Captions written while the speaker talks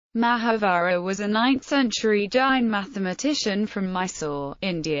Mahavīra was a 9th-century Jain mathematician from Mysore,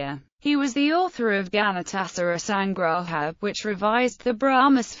 India. He was the author of Ganita Sara Samgraha, which revised the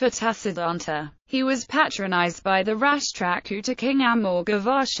Brahmasphata Siddhanta. He was patronized by the Rashtrakuta king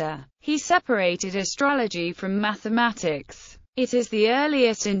Mahavira. He separated astrology from mathematics. It is the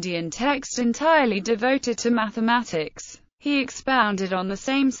earliest Indian text entirely devoted to mathematics. He expounded on the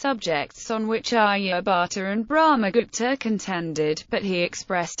same subjects on which Aryabhata and Brahmagupta contended, but he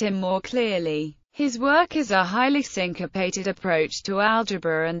expressed him more clearly. His work is a highly syncopated approach to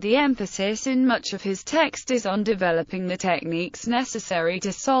algebra, and the emphasis in much of his text is on developing the techniques necessary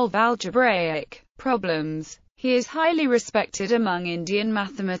to solve algebraic problems. He is highly respected among Indian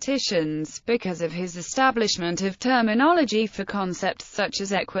mathematicians, because of his establishment of terminology for concepts such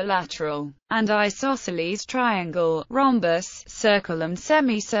as equilateral and isosceles triangle, rhombus, circle and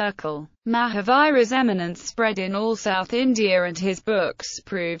semicircle. Mahavira's eminence spread in all South India, and his books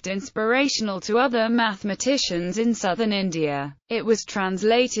proved inspirational to other mathematicians in southern India. It was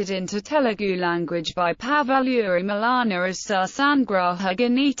translated into Telugu language by Pavalluri Malana as Sangraha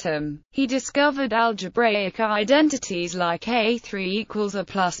Ganitam. He discovered algebraic identities like A3 equals A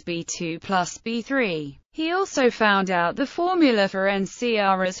plus B2 plus B3. He also found out the formula for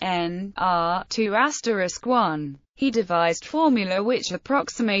NCR as N(R)(2*1). He devised formula which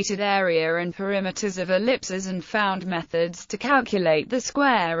approximated area and perimeters of ellipses, and found methods to calculate the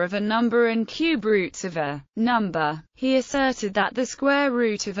square of a number and cube roots of a number. He asserted that the square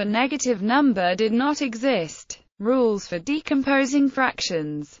root of a negative number did not exist. Rules for decomposing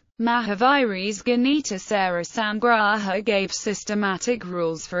fractions. Mahavira's Ganita Sara Samgraha gave systematic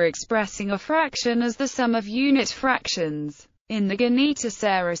rules for expressing a fraction as the sum of unit fractions. In the Ganita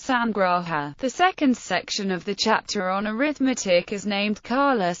Sara Samgraha, the second section of the chapter on arithmetic is named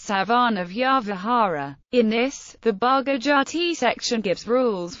Kala Savana Vyavahara. In this, the Bhagajati section gives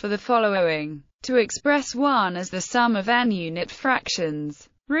rules for the following. To express 1 as the sum of n unit fractions.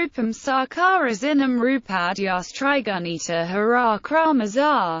 Rupam Sakarazinam Rupadyas Trigunita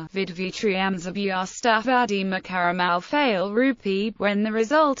Harakramaza Vidvitriamzabyastafadi Makaramal fail Rupi, when the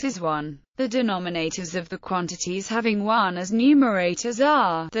result is 1. The denominators of the quantities having 1 as numerators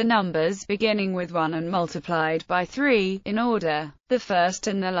are the numbers beginning with 1 and multiplied by 3, in order. The first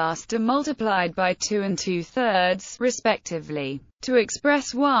and the last are multiplied by 2 and 2/3, respectively. To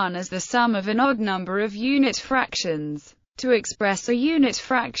express 1 as the sum of an odd number of unit fractions. To express a unit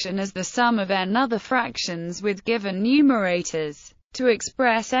fraction as the sum of n other fractions with given numerators. To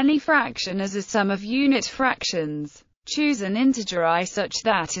express any fraction as a sum of unit fractions. Choose an integer I such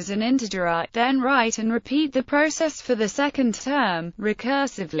that is an integer I, then write and repeat the process for the second term,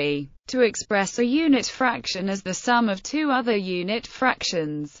 recursively. To express a unit fraction as the sum of 2 other unit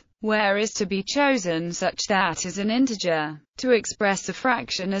fractions. Where is to be chosen such that is an integer. To express a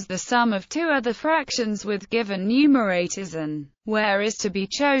fraction as the sum of 2 other fractions with given numerators, and where is to be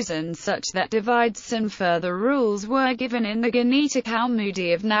chosen such that divides, and further rules were given in the Ganita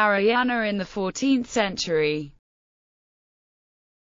Kaumudi of Narayana in the 14th century.